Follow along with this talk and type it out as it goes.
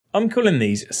I'm calling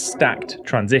these stacked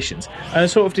transitions, and I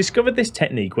sort of discovered this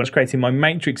technique when I was creating my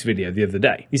matrix video the other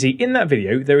day. You see, in that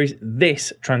video, there is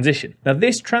this transition. Now,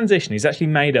 this transition is actually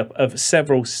made up of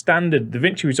several standard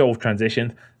DaVinci Resolve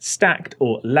transitions stacked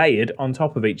or layered on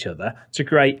top of each other to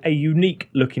create a unique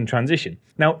looking transition.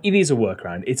 Now, it is a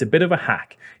workaround. It's a bit of a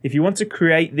hack. If you want to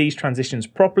create these transitions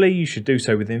properly, you should do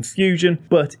so within Fusion,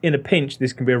 but in a pinch,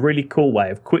 this can be a really cool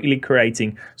way of quickly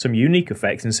creating some unique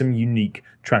effects and some unique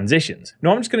transitions.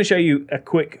 Now, I'm just going to show you a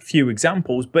quick few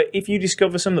examples, but if you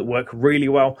discover some that work really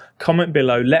well, comment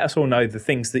below, let us all know the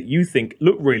things that you think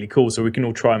look really cool so we can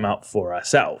all try them out for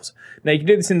ourselves. Now, you can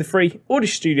do this in the free or the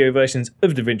studio versions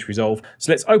of DaVinci Resolve,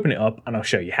 so let's open it up and I'll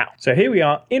show you how. So here we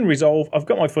are in Resolve. I've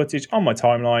got my footage on my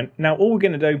timeline. Now, all we're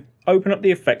going to do, open up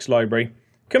the effects library,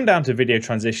 come down to video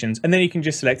transitions, and then you can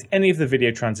just select any of the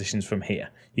video transitions from here.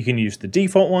 You can use the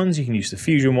default ones, you can use the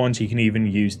Fusion ones, you can even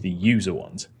use the user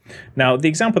ones. Now, the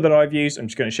example that I've used, I'm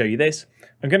just going to show you this.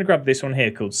 I'm going to grab this one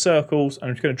here called circles, and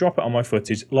I'm just going to drop it on my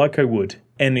footage like I would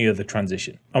any other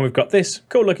transition. And we've got this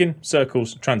cool looking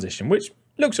circles transition, which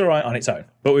looks all right on its own,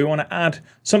 but we want to add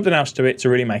something else to it to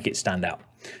really make it stand out.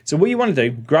 So what you want to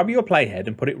do, grab your playhead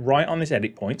and put it right on this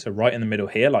edit point, so right in the middle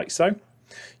here, like so.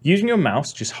 Using your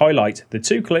mouse, just highlight the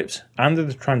two clips and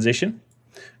the transition,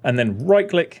 and then right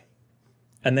click,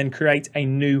 and then create a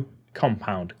new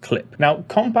compound clip. Now,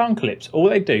 compound clips, all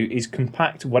they do is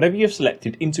compact whatever you've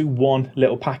selected into one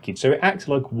little package, so it acts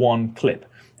like one clip.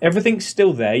 Everything's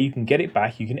still there, you can get it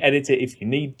back, you can edit it if you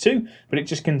need to, but it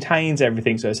just contains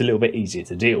everything, so it's a little bit easier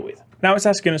to deal with. Now it's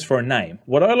asking us for a name.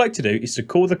 What I like to do is to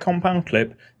call the compound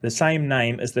clip the same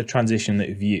name as the transition that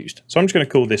we've used. So I'm just going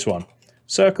to call this one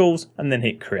circles and then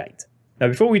hit create. Now,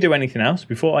 before we do anything else,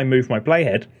 before I move my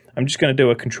playhead, I'm just going to do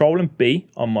a Control and B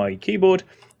on my keyboard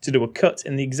to do a cut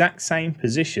in the exact same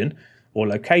position or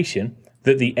location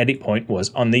that the edit point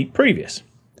was on the previous.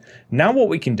 Now what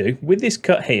we can do with this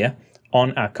cut here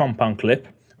on our compound clip,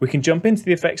 we can jump into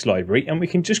the effects library and we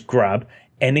can just grab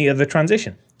any other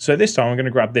transition. So this time I'm going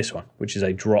to grab this one, which is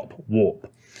a drop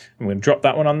warp. I'm going to drop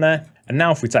that one on there. And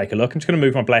now if we take a look, I'm just going to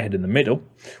move my playhead in the middle.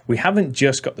 We haven't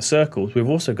just got the circles, we've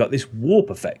also got this warp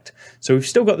effect. So we've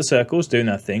still got the circles doing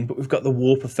their thing, but we've got the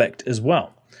warp effect as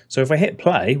well. So if I hit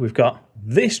play, we've got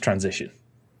this transition,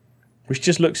 which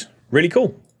just looks really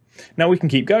cool. Now we can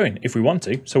keep going if we want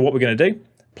to. So what we're going to do,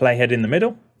 playhead in the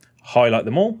middle, highlight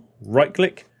them all, right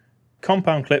click,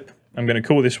 compound clip. I'm going to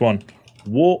call this one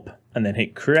warp and then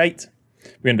hit create.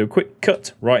 We're going to do a quick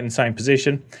cut right in the same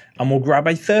position and we'll grab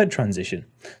a third transition.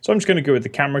 So I'm just going to go with the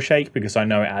camera shake because I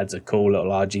know it adds a cool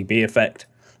little RGB effect.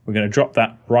 We're going to drop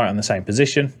that right on the same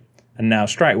position. And now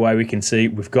straight away we can see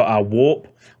we've got our warp,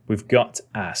 we've got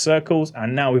our circles,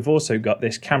 and now we've also got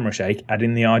this camera shake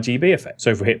adding the RGB effect. So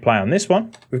if we hit play on this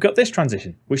one, we've got this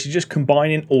transition, which is just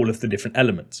combining all of the different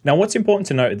elements. Now what's important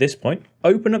to note at this point,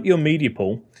 open up your media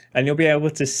pool and you'll be able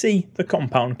to see the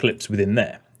compound clips within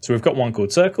there. So we've got one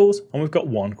called circles and we've got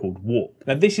one called warp.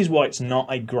 Now this is why it's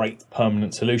not a great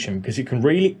permanent solution because it can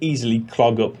really easily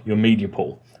clog up your media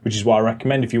pool, which is why I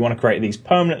recommend if you want to create these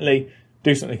permanently,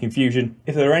 do something in Fusion.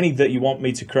 If there are any that you want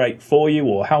me to create for you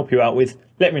or help you out with,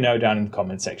 let me know down in the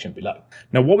comment section below.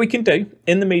 Now what we can do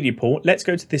in the media pool, let's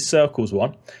go to this circles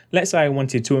one. Let's say I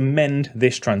wanted to amend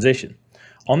this transition.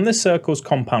 On the circles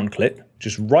compound clip,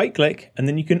 just right click and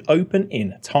then you can open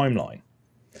in timeline.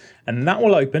 And that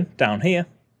will open down here.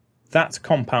 That's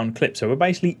compound clip. So we're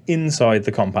basically inside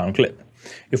the compound clip.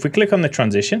 If we click on the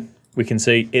transition, we can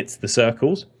see it's the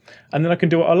circles. And then I can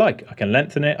do what I like. I can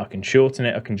lengthen it, I can shorten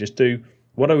it, I can just do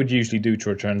what I would usually do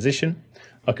to a transition.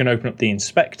 I can open up the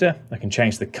inspector, I can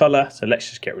change the color. So let's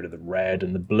just get rid of the red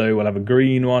and the blue. We'll have a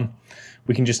green one.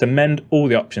 We can just amend all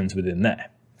the options within there.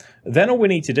 Then all we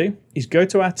need to do is go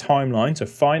to our timeline. So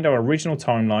find our original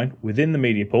timeline within the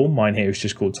media pool. Mine here is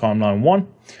just called timeline 1.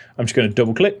 I'm just going to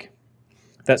double click.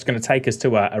 That's going to take us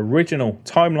to our original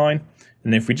timeline.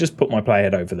 And if we just put my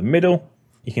playhead over the middle,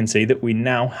 you can see that we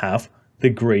now have the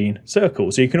green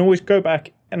circle. So you can always go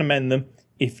back and amend them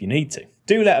if you need to.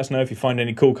 Do let us know if you find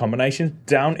any cool combinations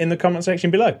down in the comment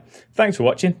section below. Thanks for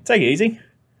watching. Take it easy.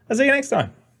 I'll see you next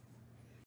time.